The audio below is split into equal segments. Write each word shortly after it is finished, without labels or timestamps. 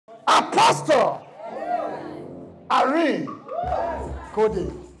Pastor Irene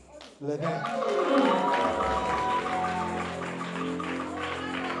Cody.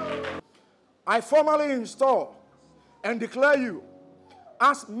 I formally install and declare you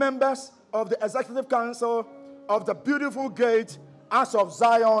as members of the Executive Council of the Beautiful Gate House of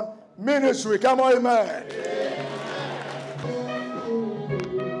Zion Ministry. Come on, amen.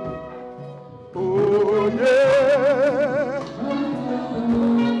 Oh, yeah.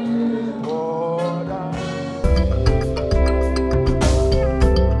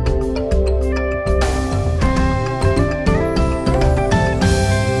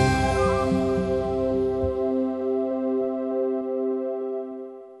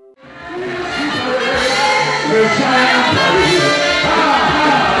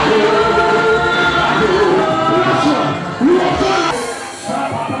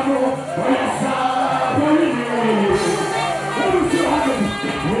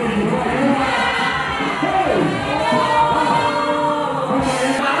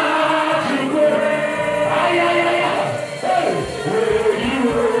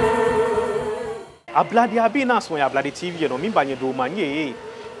 Abladi abina so ya abladi TV no mimba nye do manye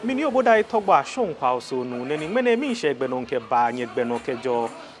mini oboda itogba shon kwa so nu neni mene mi she gbe no nke ba nye gbe no kejo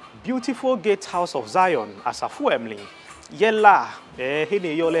Beautiful Gate House of Zion asafu emlin yella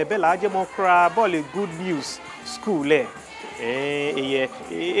hene yo le bela je mo kra ball good news school le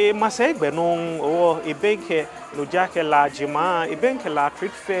masa gbe no o ebenke no jake la jima ebenke la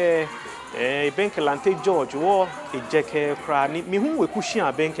trade fair benke lante George wo ejeke kra ni mi hu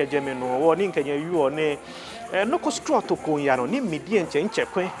wekuhia benke jeme no wo ni nkanya yu one no ko straw to kon ya no ni medie nche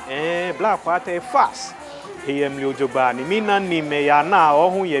kwen black water fast emli ojoba ni mi na ni me ya na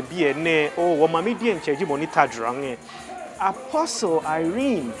ohun ye bi ene o wo ma medie nche ji monitor dran Apostle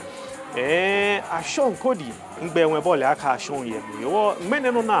Irene Ashon Cody ngbe enwe ball aka Ashon ye mi wo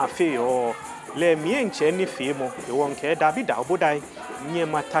mene no na afi o le mi nche ni fi mo wo nke David obodai nye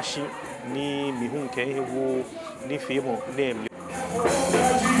matashi ni mihun ke wo ni fimo name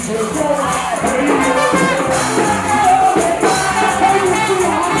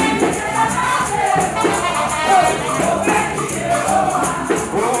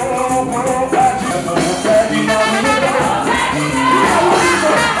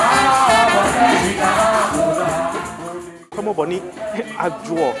Como boni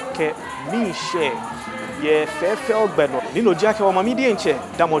adwo ke mi share ye fefe ogbeno nino jake o mami die nche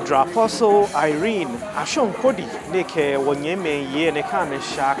damodra Apostle Irene Ashon Cody neke wonyeme ye ne ka me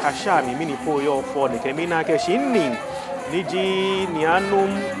sha ka sha mi mini po yo fo ne ke mi na ke shinnin niji ni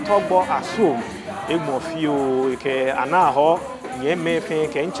anum togbo asum egmofio ke ana ho nyeme fe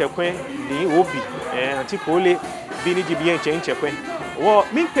ke nchekwe ni obi antikole bi ni jibi nchekwe wo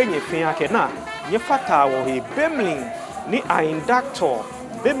mi penye fe ake na ye fata wo he bemlin ni a inductor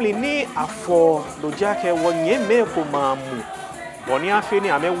Bemli ni afọ lojake wonye me ko mamu boni afi ni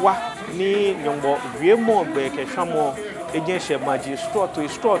amewa ni nyongbo wiemo gbe ke hwamo ejenhye magistrate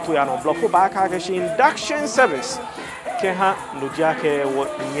to ya no blofo ba aka ke induction service ke ha lojake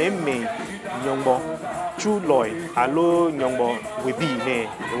wonye me nyongbo chuloy alo nyongbo webi ne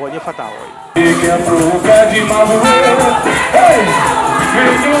wonye fata hoy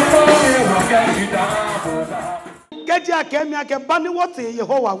Keja kemi ake bani wote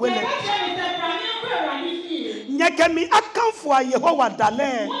Yehowa wele. Nyekemi akamfo a Yehowa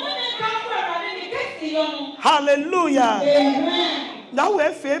dale. Hallelujah. Na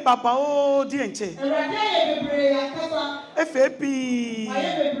we fe baba o di enche. Efe bi.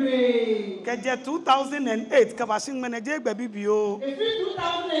 Keje 2008 ka basing manager gba bibio.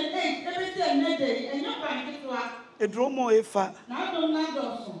 2008 everything nede enyo kan kitwa. Edromo efa.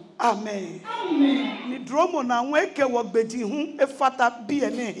 Amen. Amen. Ni dromo na nweke wo gbedi hu efata bi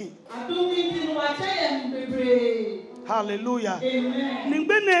ene. Hallelujah. Amen.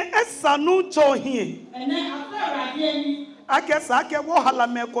 Ningbene esanu cho hie. Ene afara ni. Akesa ake wo hala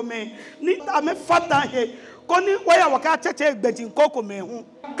me kome ni ame fata he. Koni waya waka cheche gbedi nkoko me hu.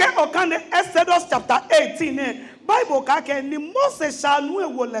 Ke okane Exodus chapter 18 Bible ka ke ni Moses shanu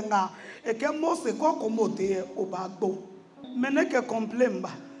ewo lenga. Eke Moses koko mote obagbo. Meneke complain ba.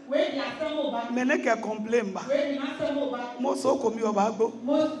 Meneke complain ba. Moso komi obagbo.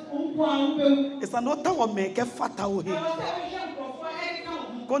 It's another one make fata o he.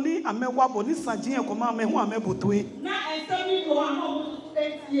 Koni amewa bo ni sanjin ko ma me hu amebotwe. Na ensemi ko amo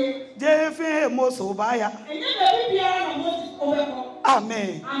etie. Jefe moso ba ya. Enye be bia na Moses obeko.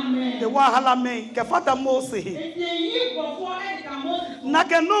 Amen. Amen. The wahala me ke fata Moses. Etie yi ko fo e ka Moses. Na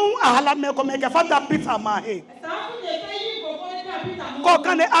ke no ahala me ko me ke fata Peter ma he. Sa fu de yi ko fo e ka Peter Go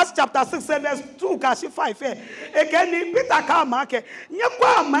can Acts chapter 6 verse 2 kasi 5 Again Peter kama ke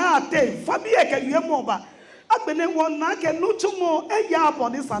nyakwa ma ate fabi e ke yemo ba agbene won na ke nutumo eya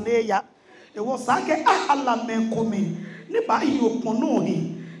aboni saneya e wo sake ahala menkome ni ba yi opono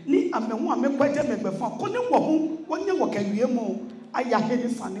hi ni amehu amekwaje megbefa ko ni wo hu wonye wo ke yemo aya he ni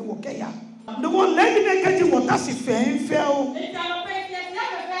sane wo ke ya the one lady na keji water si fe o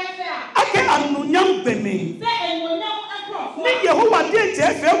ake anunyam beme ni Yehowa de je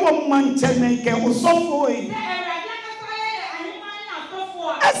fe wo manchene ke osofo yi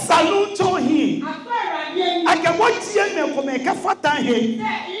esalu to hi ake wotie me ko me ka fata he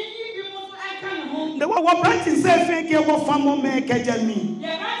the one branches say fe ke wo famo me ke jami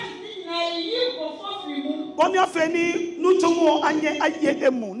oni afeni nutumo anye aye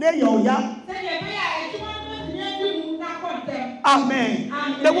emu ne yoya amen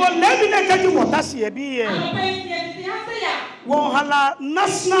the one lady na keji water si e bi won hala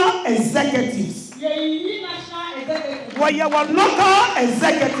national executives waya wa local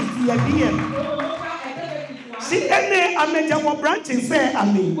executives ye bi si ene ameja wo branches say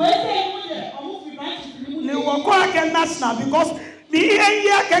amen ni wo ko ake national because the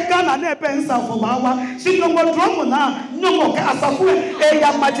area ke Ghana na pensa for bawa si no go drum na no go ka asafu e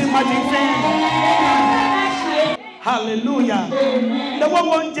ya maji fe hallelujah the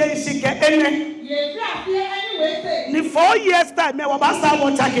one je si ke ene ni 4 years time me wa ba sa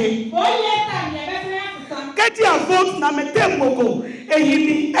wo chake 4 years time ye be keti a vote na me temoko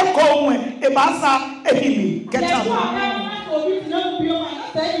ehimi e ko nwe e ba sa ehimi keta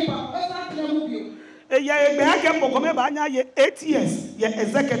ya egbe ake mboko me ba anya ye 8 years ye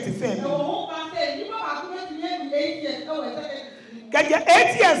executive firm kaje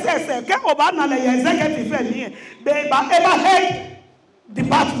 8 years ese ke oba na le executive firm ni be ba eba head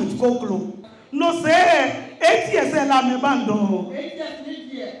department go klo no say 8 years la me bando 8 years ni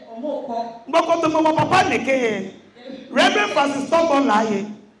die omoko mboko to mo papa neke Reverend Francis Togo laye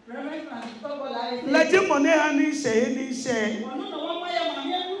leje mo ne ani se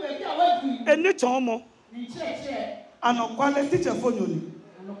eni tomo ni cheche anokwale teacher fonyoni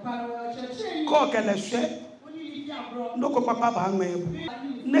ko kele hwe ndoko papa ba nwe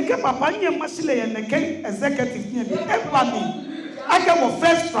neke papa nye masile ye neke executive nye bi ebami ake wo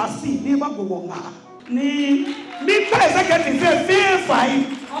first trustee ni ba gogo nga ni mi pa executive feel fine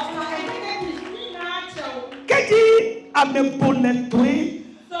keji amebonetwe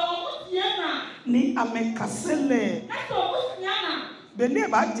so omusiana ni amekasele bene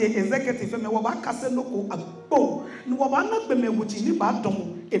ba je executive me wo ba kase loko agbo ni wo ba na gbe me wuchi ni ba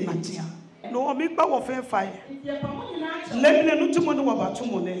dom enachia no mi gba wo fe fai lebile no tumo ni wo ba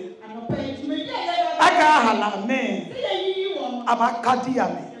tumo ne aga hala me abakadi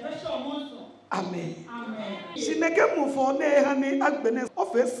ame amen sineke mu fo ne ha ni agbene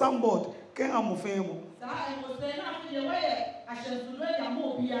ofe sandboard ke amofe mo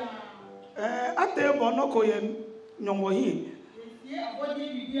ate bo no ko ye nyomo hi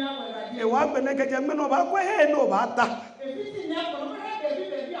e wa gbene keje me no ba ko he no ba ta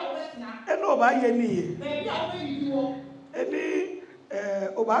e no ba ye ni ye eni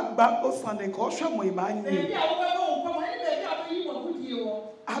o ba gba o san de ko hwe mo iba ni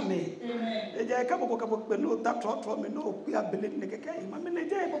amen e je ka boko pe no ta tro me no ku abele ni keke ma me ne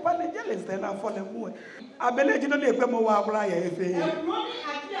je papa ne je le se na fo le mu abele ji no le pe mo wa abura ya efe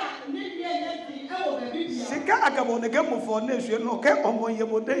sika akabo ne ke mo fo na ehwe no ke omo ye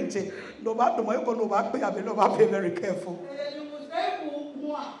mo de nche no ba do mo ko no ba pe abele no ba be very careful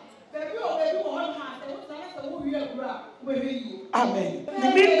amen ni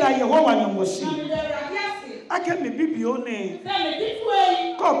mi da Yehowa nyomoshi ake me bibio ne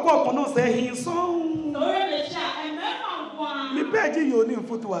ko no se hin so mi peji yo ni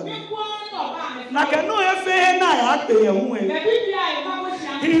mfutu wa na ke no efe na ya pe ye hu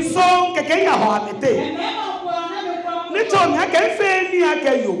hin so keke ya ho amete ni to nya ke efe ni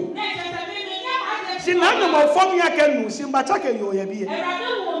ake yo si na no mo fo mi ake nu si mba cha ke yo ye bi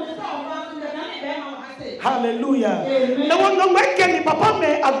hallelujah no one make ni papa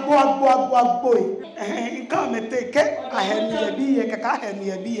me agbo nka me take ahemi ye bi ye kaka ahemi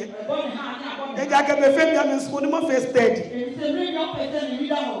ye bi ye e ja ke be fe bia me so ni mo face steady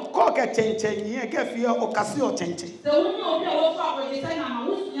ko ke chenchen ye ke fi o kasi o chenchen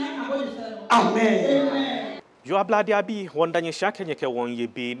amen yo ablade abi wonda nye shake nye ke won ye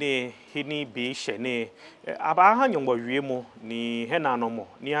bi ne hini bi hye ne aba ha nyombo wiemu ni hena no mo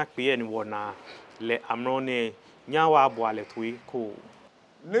ni akpe ni wona le amrone nyawa abo ale tui ko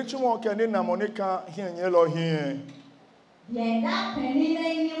nechumo ke ni namonika hienye lo hien The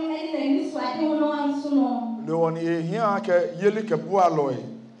one here ke yeli ke bualoy.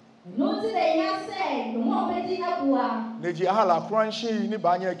 Neji ahala kranshi ni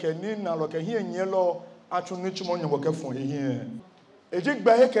banye ke ni na lo ke hie nyelo atu nuchumo nyebo ke fon hie. Eji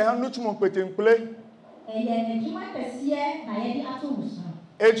gba he ke han nuchumo petemple.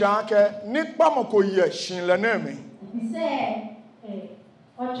 Eja ke ni pamoko ye shinle na me.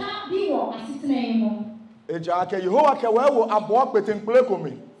 Eja ke Yehowa ke wewo abo petemple ko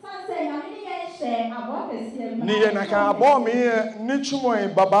me. Ni ye na ka abo me ni chumo e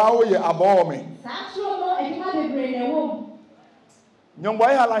baba o ye abo me. Nyombo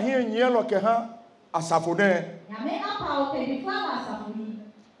ai hala hie nyelo ke ha asafo ne.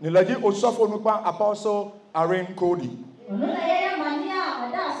 Ni laji osofo nupa apostle Aaron Cody.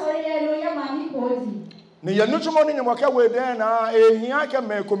 Ni ye nuchumo ni nyombo ke we den na ehia ke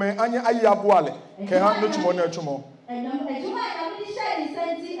me ko me anye ayi aboale ke ha nuchumo na chumo.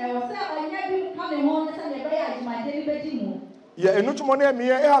 Ye enuchumo na emi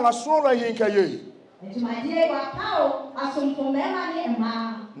e hala so ra yin ke ye.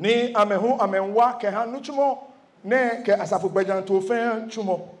 Ni amehu amenwa ke ha nuchumo ne ke asafo gbajanto fe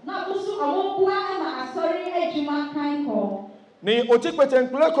chumo. Ni otikpete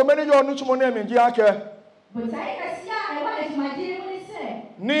nkule ko meni yo nuchumo na emi ji ake.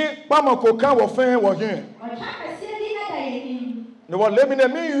 Ni pamoko kan wo fe wo hin. Ni wo lemi na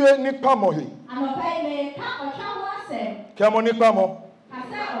mi yue ni pamo hi. Kemo ni pamo.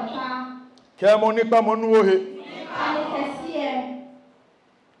 Kemo ni pamo nuo he.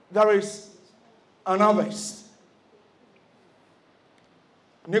 There is an harvest.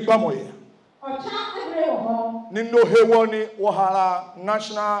 Ni pamo ye. Ni no he woni wahara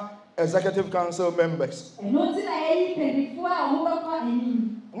National Executive Council members.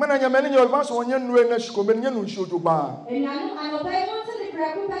 Mena nyameni nyo baso wonye nuwe na shiko menye nu shojo ba.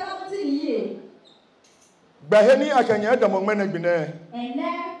 Baheni akanya damo mena gbine.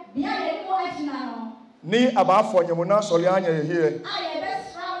 Ni abafo nyemo na soli anya ye here.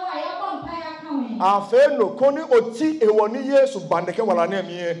 Afeno koni oti ewoni Yesu bandeke wala na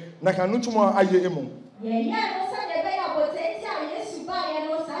emi na kanutumo aye emu.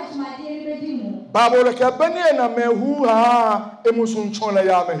 Babole ke beni na mehu ha emusun chonla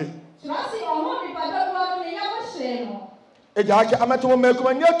ya mehe. Eja ke ameto me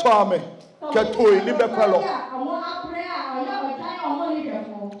ko nye to ame ke toyi ni bekwalo.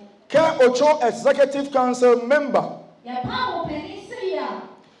 Ke ocho executive council member.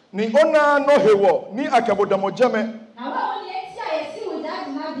 Ni ona no hewo ni akabodamo jeme.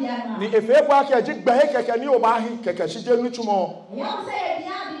 Ni efe bwa ke jigba he keke ni oba hi keke shije nutumo.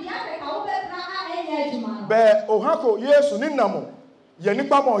 Be ohako Yesu ni namo ye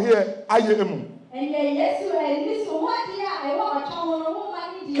nipa mo here aye emu.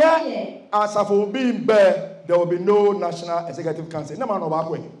 Ke asafo bi be there will be no National Executive Council. Na man oba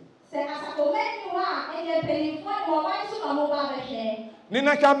kwe. Ni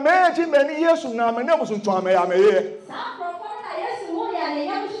na ka meji meni Yesu na me na musun to ame ya me ye.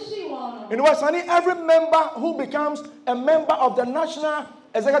 In Western, every member who becomes a member of the National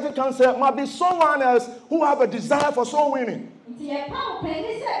Executive Council must be someone else who have a desire for soul winning. There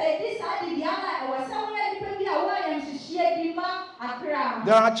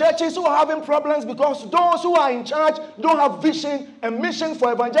are churches who are having problems because those who are in charge don't have vision and mission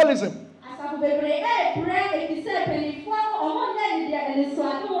for evangelism.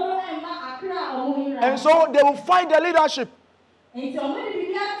 And so they will fight the leadership. Can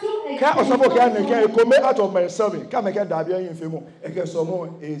also come out of my serving. Can make a dabia in femo. I can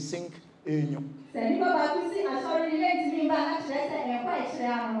someone a sink in you.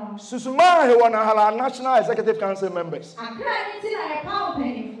 Susuma he wanna have National Executive Council members.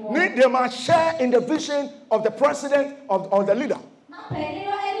 Need they must share in the vision of the president of the leader.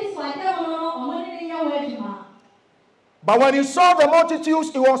 But when he saw the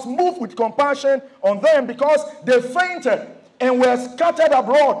multitudes, he was moved with compassion on them because they fainted and were scattered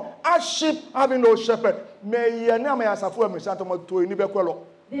abroad as sheep having no shepherd. May ye na me asafu me santo to ni bekwelo.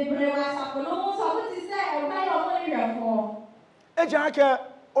 Ejake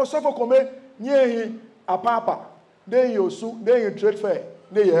osofo kome nyehi apapa dey yosu dey in trade fair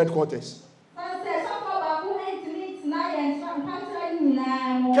dey headquarters.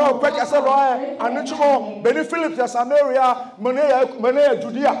 Can break as a lawyer and Benny Phillips and Samaria, Monet,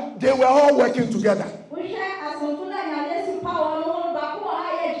 Judea, they were all working together.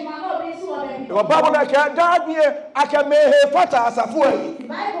 The Bible I can dad me, I can make her fata as a fool.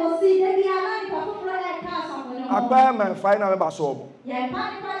 I buy my final member soul.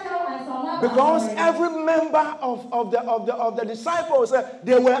 Because every member of the disciples,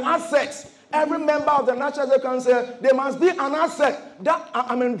 they were assets. Every member of the National Council, there must be an asset that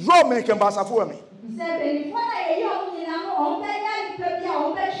I mean draw making basa for me.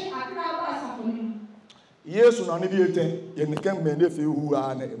 Yes, no be eten. Ye nkem me ne fe hu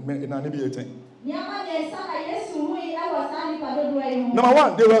a na ne be eten. Number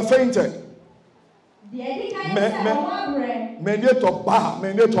one, they were fainted. Many to ba,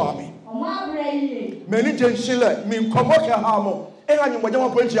 many to ami. Many jenshile, min komoke hamo. Ena nyumba jama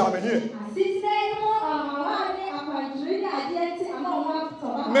pointi ame here.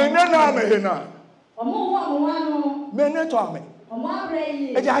 Many na me hena. Many to ami.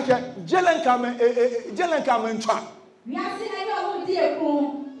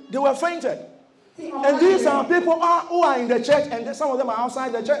 They were fainted. And these are people who are in the church, and some of them are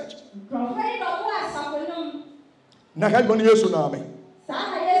outside the church.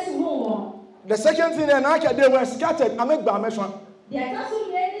 The second thing, they were scattered.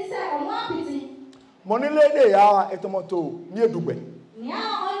 Money lady are etomoto near Dubai.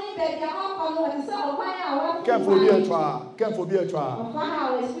 Can't forget a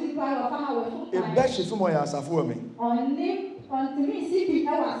trial. If that's for my ass for me.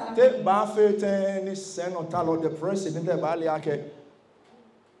 Take Buffett and send or tell the president of Baliake.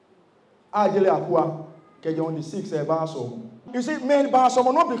 Ajela on the 6 basso. You see, men basso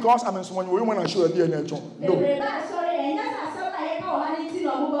not because I'm someone we want to show a DNA.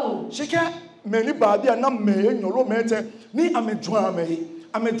 No. She can't many body and not me, no matter. Ni I'm a drama.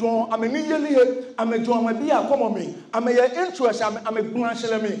 I'm a draw, I'm a nearly, I'm a draw, my dear, come on me. I'm a interest, I'm a branch,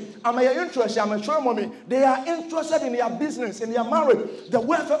 I'm a interest, I'm a show mommy. They are interested in their business, in their marriage, the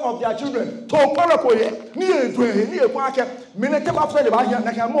welfare of their children. To Paracoye, near Parker, minute after the Bayan,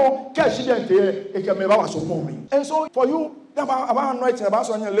 like a more cash than it can be about so mommy. And so for you, about anointing, about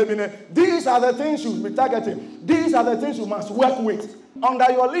on your living, these are the things you should be targeting. These are the things you must work with. Under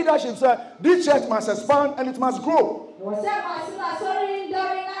your leadership, sir, this church must expand and it must grow.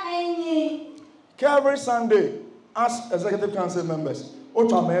 Every Sunday, as executive council members,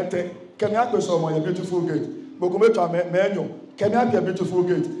 Otamete, can you go somewhere a beautiful gate? Bogometra menu, can you be a beautiful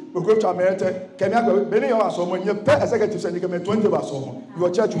gate? Bogometra mete, can you go many of us when you pay executives and you can make 20 of us home?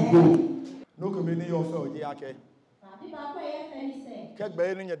 Your church will go. No community of Yake. Cat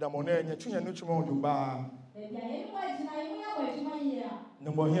bearing your damone and your chin and nutriment to bar.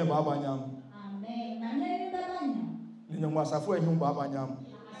 No more here, Babanyam. No more Safu and Babanyam.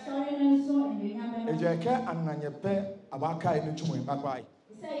 Ejeke ananyepe abaka enuchumu papai.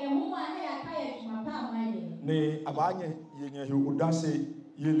 Ne abanye yenye udase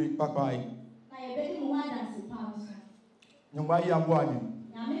yeli papai. Na yebedi muwadansi pamso. Nyomba ya bwanye.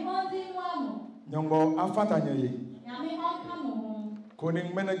 Nyame onzi nwamu. Nyombo afatanye ye. Nyame onka mo. Koni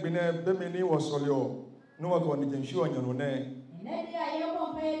mene gbine bemeni wosolyo. No wako ni jenshu onyano ne. Nedi ayebo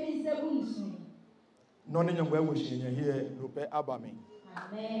mpa bi sebunsu. No ni nyombo ewo shenye here rupe abami.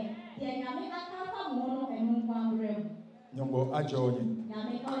 Amen. Nyongo ajoji.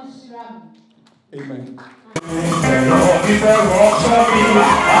 Amen.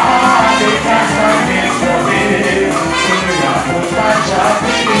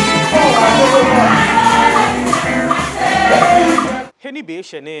 Heni be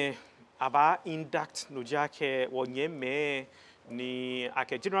shene aba induct no jake wonye me ni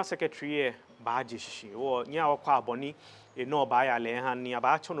ake general secretary ba jishi wo nya wakwa aboni eno ba ya le han ni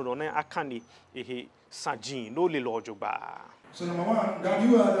aba chono no na akani ehe sajin no le lojo ba. So number one, that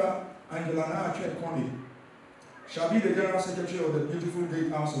you are Angela Nache Connie shall be the general secretary of the Beautiful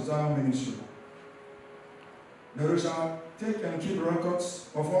Gate House of Zion Ministry. They shall take and keep records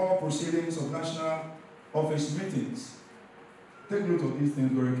of all proceedings of national office meetings. Take note of these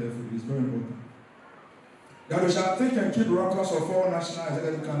things very carefully, it's very important. That we shall take and keep records of all National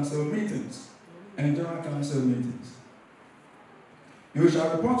Executive Council meetings and General Council meetings. You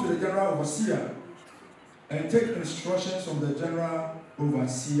shall report to the General Overseer and take instructions from the General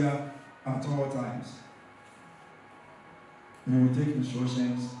Overseer at all times. You will take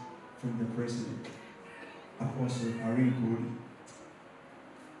instructions from the President, Apostle Irene Cody.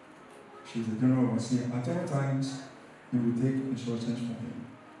 She's the General Overseer. At all times, you will take instructions from him.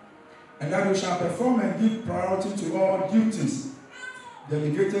 And that you shall perform and give priority to all duties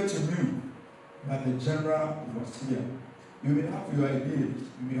delegated to you by the General Overseer. You may have your ideas,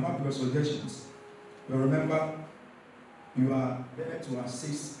 you may have your suggestions, but remember, you are there to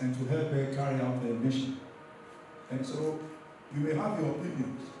assist and to help her carry out her mission. And so, you may have your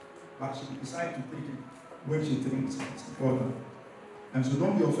opinions, but she will decide to take it when she thinks it's important. And so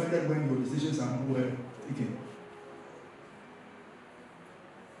don't be offended when your decisions are not well taken.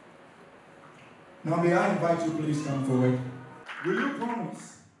 Now may I invite you, please come forward. Will you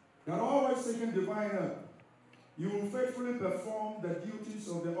promise that always seeking divine help, you will faithfully perform the duties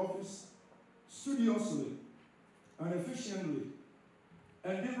of the office studiously and efficiently,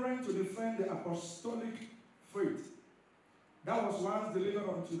 endeavoring to defend the apostolic faith that was once delivered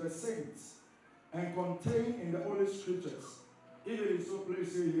unto the saints and contained in the Holy Scriptures? If it is so,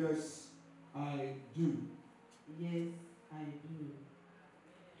 please say, yes, I do. Yes, I do.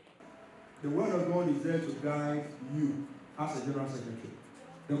 The word of God is there to guide you as a general secretary.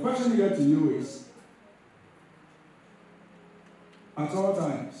 The question here to you is, at all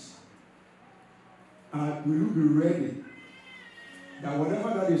times, will you be ready that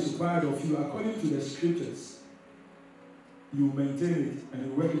whatever that is required of you, according to the Scriptures, you maintain it and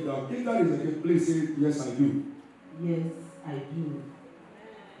you work it out? If that is the case, please say, yes, I do. Yes, I do.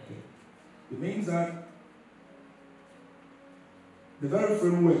 Okay. It means that the very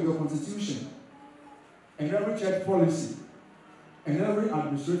framework, your constitution, and every church policy, and every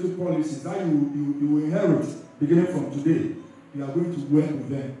administrative policy that you inherit beginning from today, you are going to work with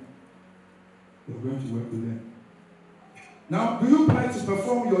them. You are going to work with them. Now, do you plan to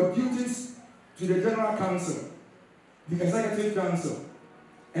perform your duties to the General Council, the Executive Council,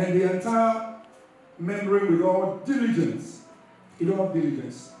 and the entire membrane with all diligence? In all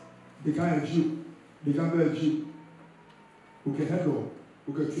diligence. They can't Jew. They can't be a Jew. Okay, hello.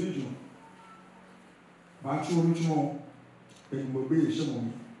 Okay, children.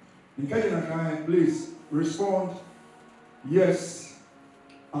 Please respond. Yes,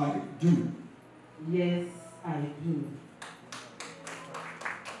 I do. Yes, I do.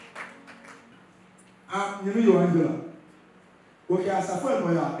 You know your Angela. Okay, as a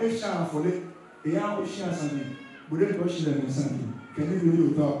friend, I shall for it. A young Ocean Sunday. Wouldn't question them in Sunday. Can you do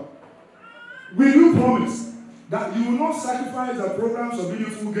your thought? Will you promise that you will not sacrifice the programs of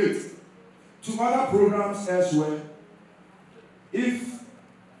Beautiful Gate to other programs elsewhere? If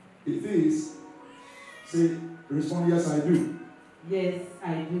it is, say, respond, yes, I do. Yes,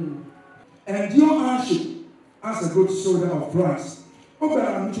 I do. Endure hardship as a good soldier of Christ. Open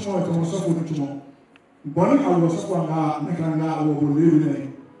and much more to myself for much more. Bonnie, I was up on that, Nakanga, or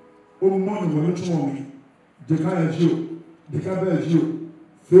living. Oh, money, much more. The kind of Jew, the kind of Jew,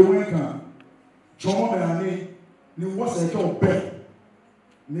 the winner, Choma Bani, ni what's a job bet.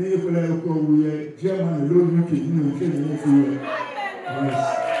 Nay, when I go, we are German, alone, UK, you know, yes.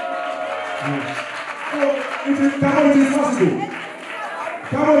 Yes. Oh, it is possible.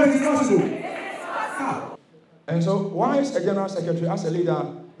 Come on, it is possible. And so, why is a general secretary, as a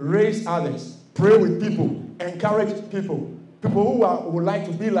leader, raise others, pray with people, encourage people who would like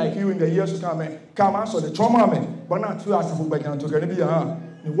to be like you in the years to come? Come answer the trauma, but not to ask for better to get be a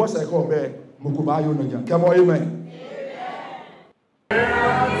what's I call bear, Mukubayo Najan. Come on, amen.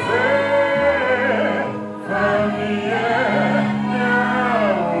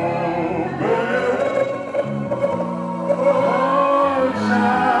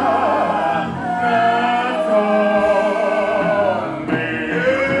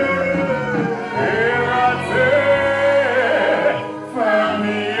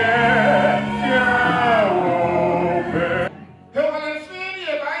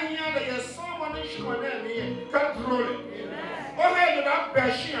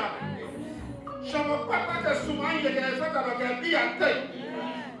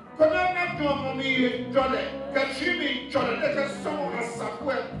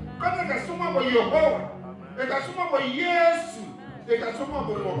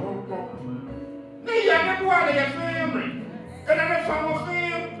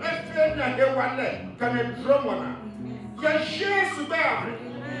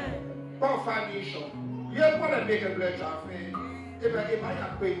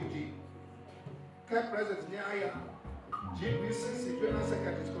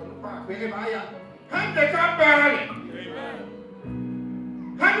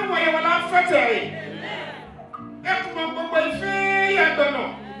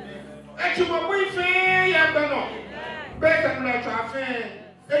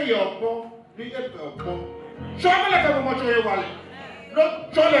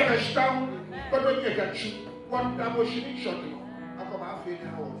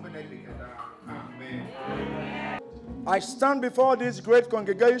 I stand before this great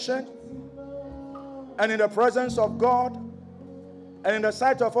congregation and in the presence of God and in the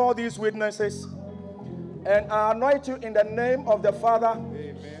sight of all these witnesses, and I anoint you in the name of the Father,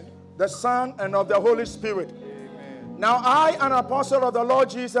 Amen, the Son, and of the Holy Spirit. Amen. Now I, an apostle of the Lord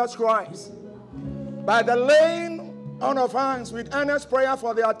Jesus Christ, by the laying on of hands with earnest prayer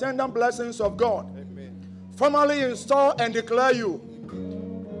for the attendant blessings of God, Amen, formally install and declare you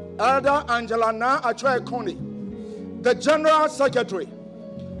Elder Angela Na Achwe Koni, the General Secretary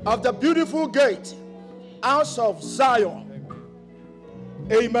of the Beautiful Gate, House of Zion.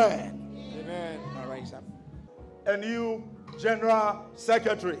 Amen. Amen. All right, sir. A new General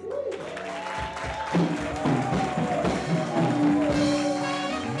Secretary.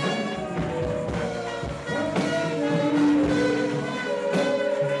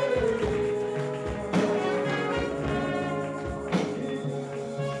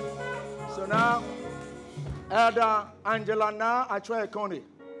 So now, Elder Angela Na Achwe Koni,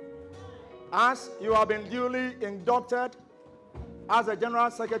 as you have been duly inducted as the General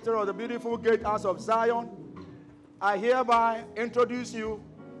Secretary of the Beautiful Gate House of Zion, I hereby introduce you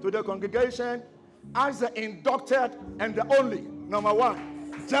to the congregation as the inducted and the only, number one,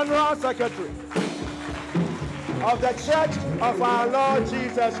 General Secretary of the Church of our Lord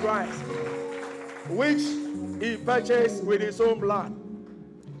Jesus Christ, which he purchased with his own blood.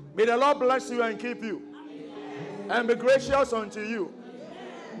 May the Lord bless you and keep you, and be gracious unto you.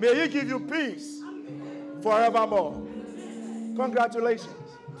 May he give you peace forevermore. Congratulations.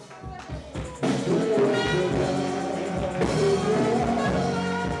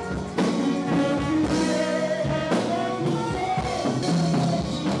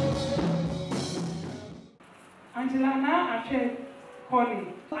 Angela Na Achwe Koni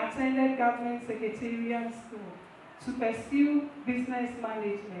attended Government Secretariat School to pursue business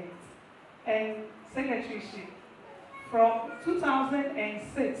management and secretaryship from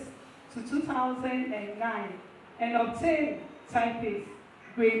 2006 to 2009 and obtained typist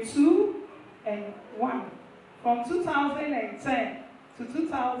grade 2 and 1. From 2010 to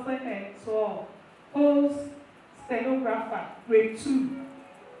 2012, post stenographer grade 2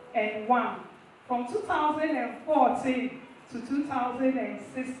 and 1. From 2014 to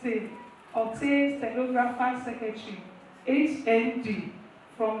 2016, obtained stenographer secretary HND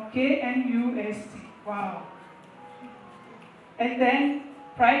from KNUST. Wow. And then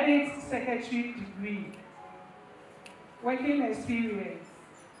private secretary degree. Working experience.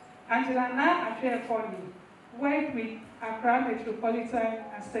 Angela Na Achwe Koni worked with Accra Metropolitan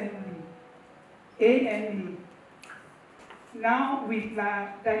Assembly, AMA. Now with the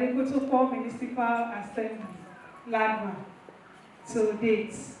Dalekotopo Municipal Assembly, LADMA, to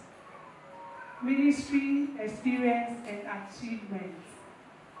date. Ministry experience and achievements.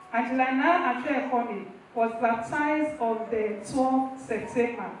 Angela Na Achwe Koni was baptized on the 12th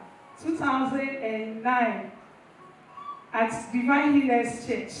September 2009 at Divine Healers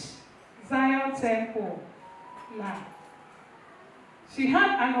Church, Zion Temple, La. She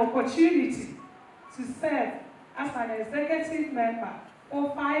had an opportunity to serve as an executive member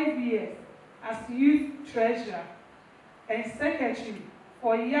for 5 years as youth treasurer and secretary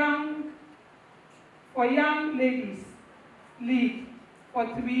for Young Ladies League for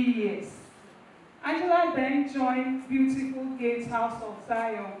 3 years. Angela then joined Beautiful Gate House of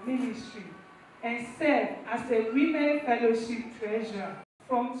Zion Ministry and served as a Women Fellowship Treasurer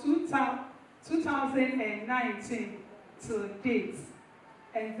from 2019 to date,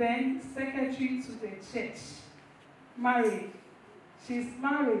 and then Secretary to the church. Married. She's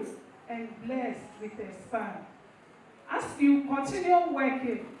married and blessed with a son. As you continue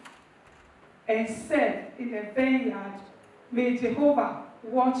working and serve in the vineyard, may Jehovah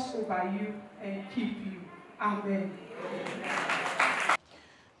watch over you and keep you. Amen.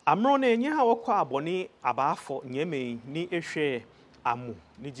 Amrone nya wokwa aboni abafo nyeme ni ehwe amu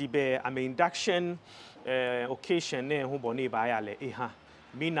ni jibe am induction occasion ne ho boni ba yale eha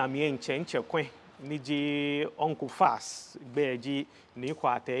mi na mi enche kwen ni ji uncle fast beji ni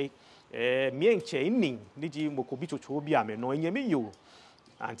kwate mi enche ni ji mokobi chocho bi ame no nyeme yo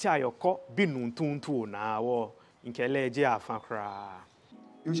anti ayoko binu ntuntu na wo nkeleje afakra.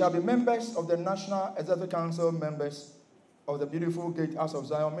 You shall be members of the National Executive Council, members of the Beautiful Gate House of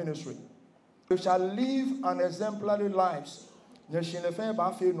Zion Ministry. You shall live an exemplary lives. That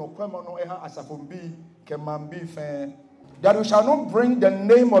you shall not bring the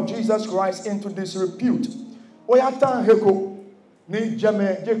name of Jesus Christ into disrepute.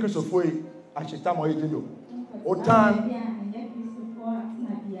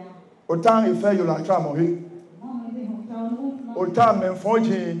 Otan ife yula tramohi. Otan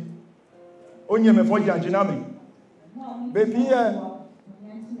menfoji onye menfoji anjinami. Baby,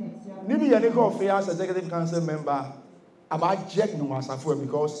 Nibi Yaniko Affairs Executive Council member about Jack Numasafu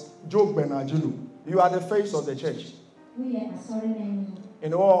because Joe Benajulu, you are the face of the church. You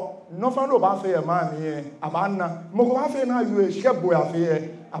know, no fan of Affair man here, Abana, Mokoafe na you a shepboy affair,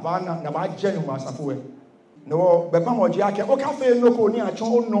 Abana, Naba Jen Masafu. No, Bepamo Jacka, Okafe no Konia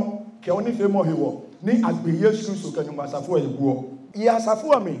Chono, Keoni Femo Hiwo, Ni Agbi Yesu Sukan Masafu.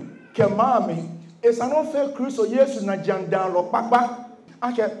 Yasafuami, Kemami, it's an offer Christo Yesu na Jandan lo Papa.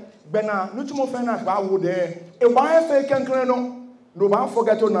 Ake, Bena, Nutumo Fena, Bawu there. A wire fake and creno. No man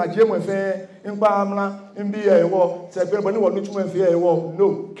forget on a gem with fair in Pamla, in Bia war, said Bebani or Nutumo Fair war.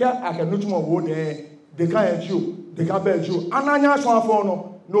 No, care I can Nutumo wood there. They can't you, they can't bear you. Ananya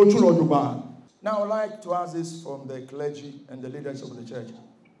Swafono, no Chulo Duba. Now I'd like to ask this from the clergy and the leaders of the church.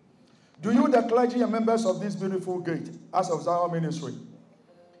 Do you, the clergy and members of this beautiful gate, as of Zion Ministry,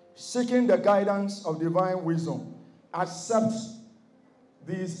 seeking the guidance of divine wisdom, accept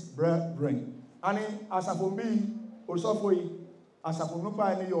these brethren? And as a for me, also as a for no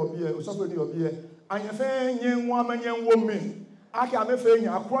any of you, also for the obie, and you say, young woman, young woman, I can make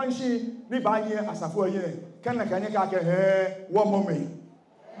a crunchy, be by here as a for ye. Can I hair one moment?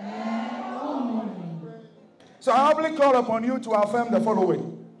 So I humbly call upon you to affirm the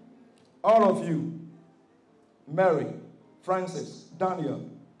following. All of you, Mary, Francis, Daniel,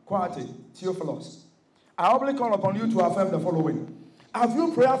 Kwati, Theophilus, I humbly call upon you to affirm the following. Have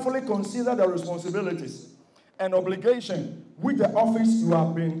you prayerfully considered the responsibilities and obligation which the office you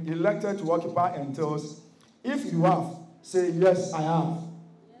have been elected to occupy entails? If you have, say, yes, I have.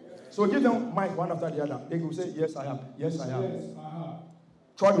 So give them mic one after the other. They will say, yes, I have. Yes, I have. Yes, I have.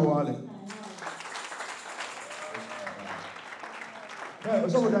 Try to wale. Yeah,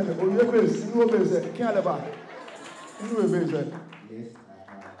 so we done. Oh, you base. You base. Can't let back. You base. Yes,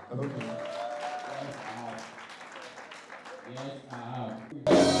 I have. Okay. Yes, I have.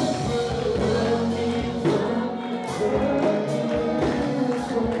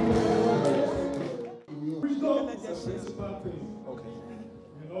 Wisdom is a principal thing. Okay.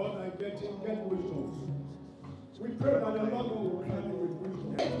 The Lord, I get wisdom. We pray that the Lord will provide you with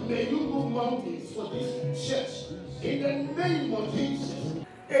wisdom. May you move mountains for this church in the name of Jesus.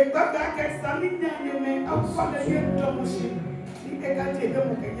 Jehovah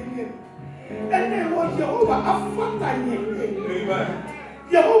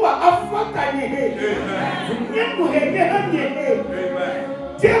afatanye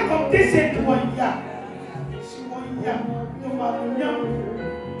take condition to one year. She 1 year. No matter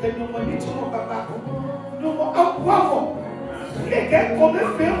can no money to papa. No more aquavo. Get come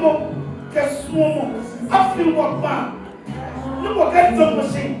femo. Get small. After what man. No more get some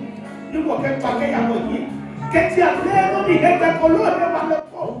machine. No more get package about here. Get your name on the head that color never left.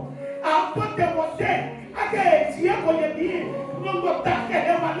 I put them was there. I get here for your being. No more that get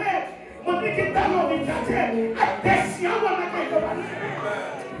him a leg. Money get down on the chat. I test you one again.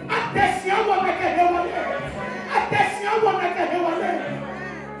 Attention, on a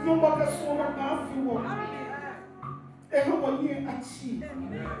no more the soul of you. Everyone here achieve.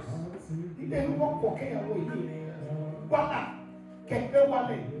 The everyone pocket away here. Wala, get the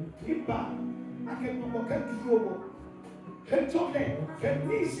wallet, Iba, I can no more get trouble. Hetone, get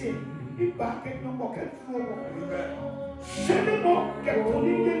easy, Iba, get no more get trouble. Shenimo, get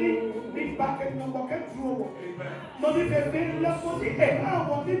only Iba, get no more get trouble. Money the very left for the air,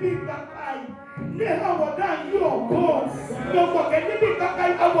 what did be that time? Never what done you are born. No more can you be that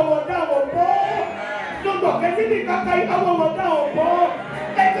kind of our down or born. No more can you be that kind of our down or born.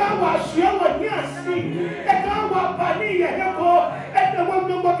 Eka was your one yasi. Eka was Bani Yako. And the one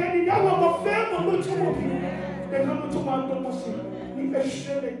no more can you know of family to move. They come to one to Moshi. If a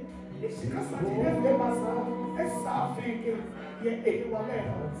shilling. It's because I didn't have a African.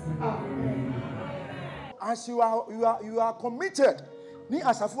 Amen. As you are committed, ni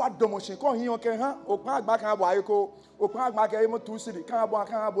asafu adomoshin ko hin oke ha opa agba kan abo ayiko opa agba ke mo 2 cedi kan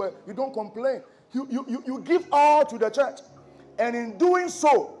abo you don't complain, you give all to the church, and in doing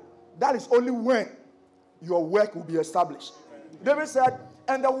so, that is only when your work will be established. David said,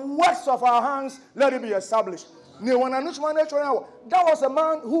 and the works of our hands let it be established. That was a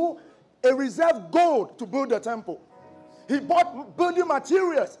man who reserved gold to build the temple. He bought building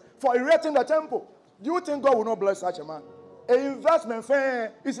materials for erecting the temple. Do you think God will not bless such a man? An investment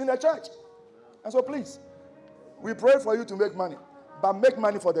fair is in the church. And so please, we pray for you to make money, but make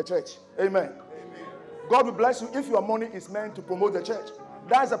money for the church. Amen. Amen. God will bless you if your money is meant to promote the church.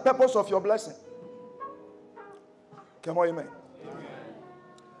 That is the purpose of your blessing. Come on, amen.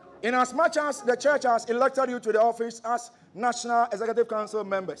 In as much as the church has elected you to the office as National Executive Council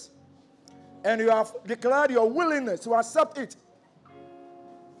members, and you have declared your willingness to accept it,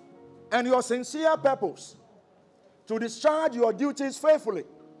 and your sincere purpose to discharge your duties faithfully,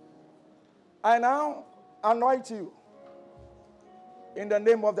 I now anoint you in the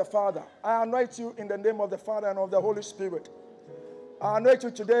name of the Father. I anoint you in the name of the Father and of the Holy Spirit. I anoint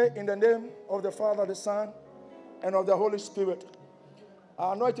you today in the name of the Father, the Son, and of the Holy Spirit.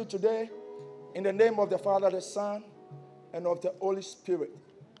 I anoint you today in the name of the Father, the Son, and of the Holy Spirit.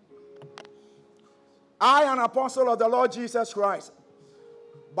 I, an apostle of the Lord Jesus Christ,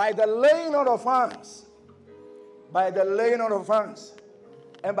 by the laying on of hands,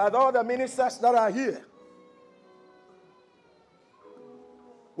 and by all the ministers that are here,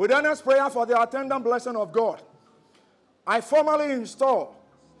 with earnest prayer for the attendant blessing of God, I formally install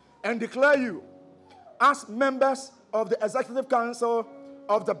and declare you as members of the Executive Council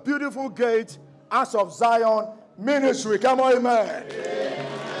of the Beautiful Gate House of Zion Ministry. Come on, amen.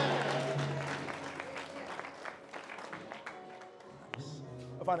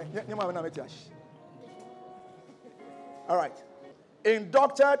 All right.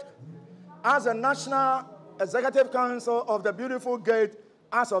 Inducted as the National Executive Council of the Beautiful Gate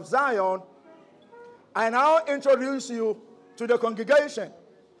House of Zion, I now introduce you to the congregation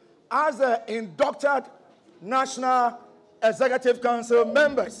as the inducted National Executive Council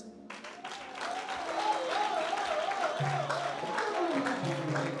members.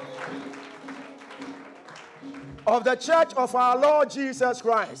 Of the Church of our Lord Jesus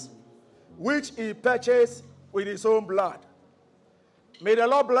Christ, which he purchased with his own blood. May the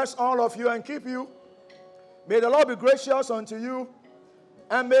Lord bless all of you and keep you. May the Lord be gracious unto you,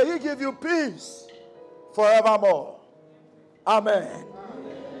 and may he give you peace forevermore. Amen.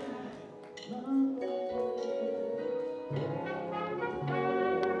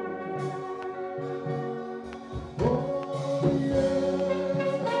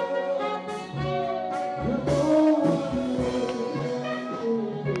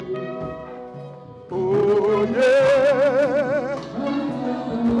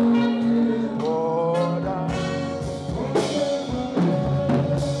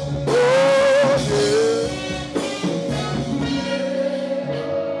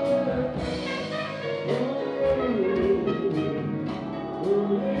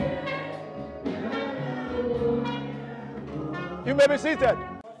 You may be seated.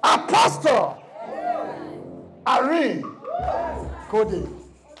 Apostle Irene Cody.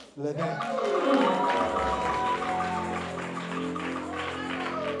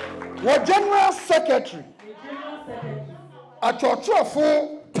 What General Secretary at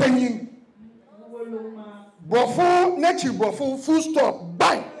Churchofo Penyin Brofo Nechi Brofo full stop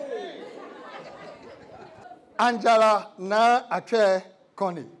bye. Angela na Ache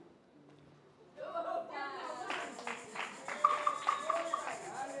Connie.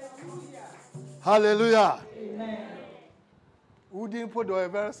 Hallelujah. Amen. We didn't put a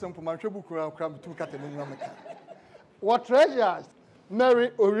very simple man. What treasures? Mary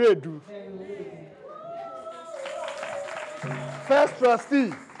Oredu. First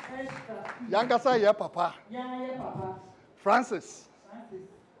trustee. Yankasa ya papa. Francis.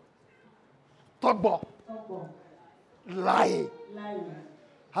 Togbo. Lie.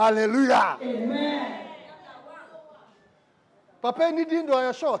 Hallelujah. Amen. Papa ni din do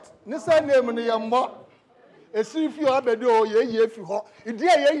ya short. Ni say name ni yammo. Esi fi o abedo ye fi ho. Idi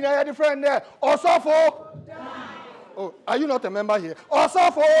ye yin ya different there. Osofo. Oh, are you not a member here?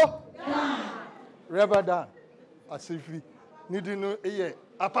 Osofo. Reverend Dan. Asifi. Ni din no eye.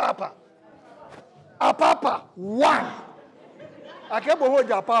 Apapa. Apapa 1. Akebo ho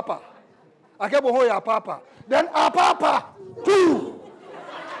ja papa. Akebo ho ya papa. Then apapa 2.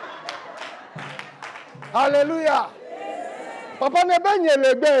 Hallelujah. Papa ne benye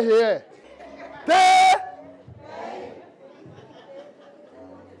lebe here.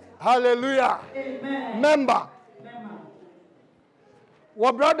 Hallelujah. Amen. Member.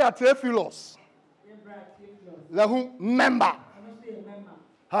 What brother Theophilus? Lahu member.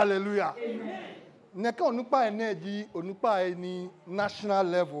 Hallelujah. Amen. Neka onupa energy onupa any national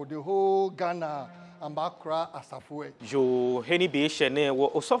level, the whole Ghana and Accra asafwe. Jo heni be shene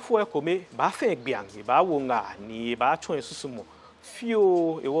wo osofo ekome ba fa egbian ba wo nga ni ba twen susumo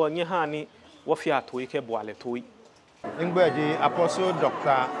fio e wo nye hani wo fi atoyi ke boale toyi. Ngbeji Apostle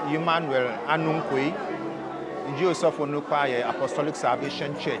Dr. Emmanuel Anunkwe Nji osofo nupa ye Apostolic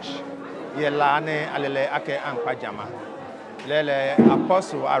Salvation Church ye la ne alele ake ankpajama lele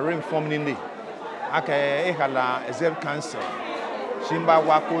Apostle Irene Fomnini ake ehala Executive Council Shimba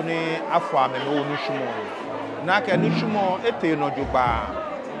wako ni afwa memo nuchumo na ke nuchumo ete no joba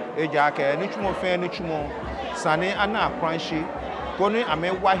eja ke nuchumo fe nuchumo sane ana akwanshi koni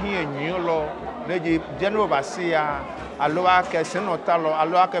amewa hi enyulo leji general basia aloa ke senotalo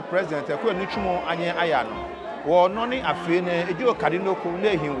aloa ke president ko nuchumo anye ayano wo no ni afine eji okadino ko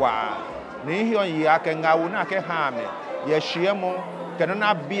lehinwa ni hi onyi ake ngawo na ke ha me ye hyiemo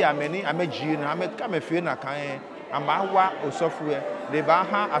kenona bia meni ameji na ameka mefie na kan amawa osofue de ba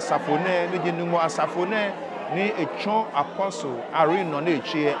ha asafone ni jinumo asafone ni echon Apostle Irene no na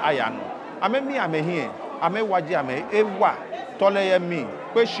echie ayano amemi amehie ame waji ame ewa tole ye mi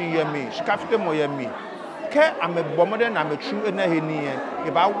peshi ye mi shikafite mo ye mi ke ame bomode na me tru ena heni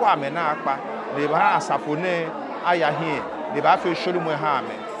e ba wa ame na akpa le ba asafone aya hie le ba fe sholu mo ha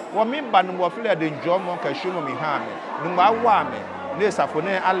ame wo mi ba no wo fle de njomo ka sholu mi ha ame no ba wa ame le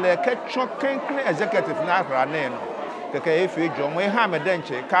asafone ale ke chon kenkle executive na akra na no keke efe jomo e ha ame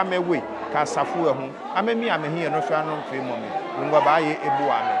denche ka me we ka asafu e ho ame mi ame hie no fa no fe mo mi no ba ye ebu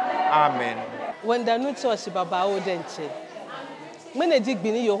ame amen when the new church baba o denche mene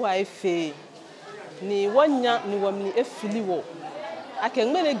digbini yo ho efe ni wonya ni wamni efili wo ake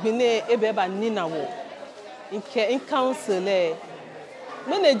mene gbine ebe ba nina wo nke in council e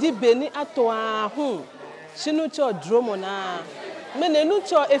mene di beni ato ahun shinu cho dromo na mene nu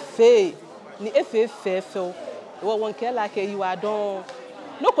cho efe ni efe fefo wo wonke la ke yiwa don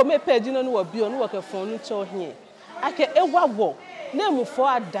no ko me page no wo bio no wo ke fon nu cho hie ake ewa wo na mufo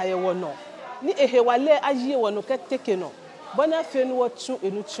adaye wo no ni ehewale aye wo no ke teke no bona fe no wo tu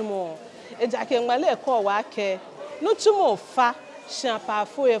enu tumo eja ke ngmale ko wa ke nu tumo fa shampa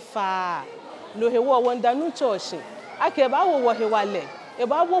fo e fa no he wo wonda nu church ake ba wo hewale e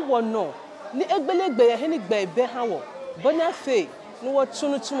ba wo no ni egbelegbe ye ni gba ebe ha wo bona fe no wo tu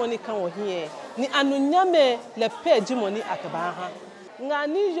nu tumo ni kan wo hie ni anunyame le page mo ni akaba ha nga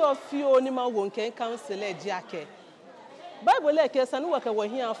ni yo fio ni ma wo nken council e ji ake bible e ke sanu wo ke wo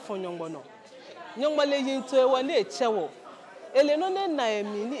hie afonyongbo no nyongmale yinto e wo na echewo ele no ne na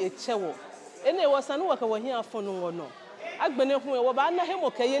emi ni echewo ene wo sanu wo ke wo hie afonongbo no agbene hu e wo ba na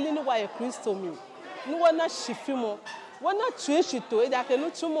hemo ke yeli ni wa e Kristo mi ni wo na shifimo wo na tueshito e da ke no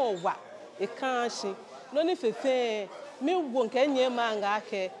tumo wa e kan shi no ni fefe mi wo nke nye ma nga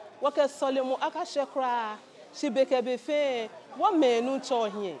ake wo ke solemo aka shekra shibeke be fe wo menu cho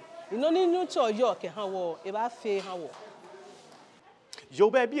hie ino ni nu cho yo ke ha wo e ba fe ha wo yo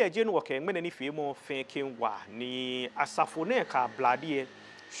ba bi eje no ke ngme ni fe mo fe ken wa ni asafo ne ka blade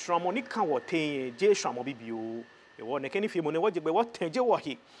shromo ni kan wo ten je shromo bibio e wo ne ken fe mo ne wo jegbe wo ten je wo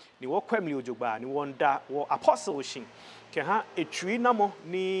hi ni wo kwamli ojogba ni wo nda wo apostle shin ke ha etwi na mo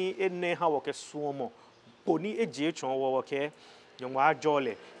ni enne ha wo ke suomo poni eje chon wo ke nyonwa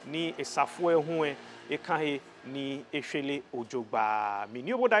ajole ni esafo ehu e kan he ni ehwele ojogba mi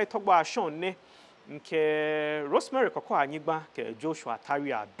ni oboda itogba ashon ne nke Rosemary kokko anyigba ke Joshua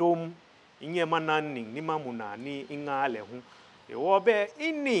Tari Adom inye manani ni mamuna ni inga lehu e wo be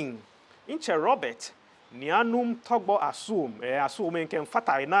inning inche Robert ni anum togbo asum asum nke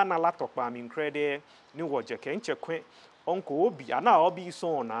mfata na na latokpa mi nkrede ni woje ke inche kwen onko obi ana obi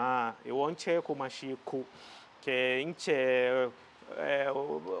so na e wo nche ko mashi ko ke inche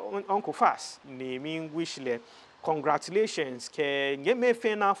onko fast ni mi wishle congratulations ke nyeme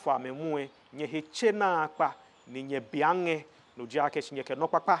fe na afọ amemue nye heche na akpa ni nye biange no dia ke nye ke no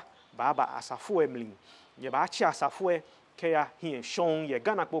papa baba asafo emlin nye ba chi asafo ke ya hie shon ye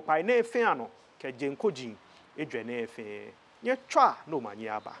Ghana kpo pai na efe ano ke jenkojin edwe na efe nye twa no manye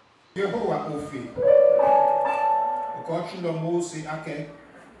aba Yehowa ofi ko chulo Mose ake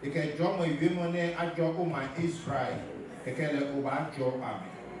ke jomo iwemo ne ajo o ma Israel kekele ko ba ajo ame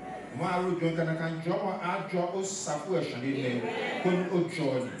mo aru jo kana kan jomo ajo o safu e shani ne kon o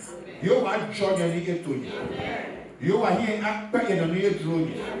joni yo wa jonya ni etoni yo wa hie akpa ye no ye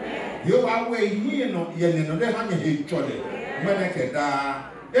droni yo wa we hie no ye ne no de ha ye jole mene ke da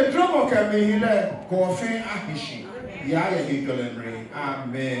e dromo ka me hile ko fe ahishi ya ye jole nri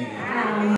amen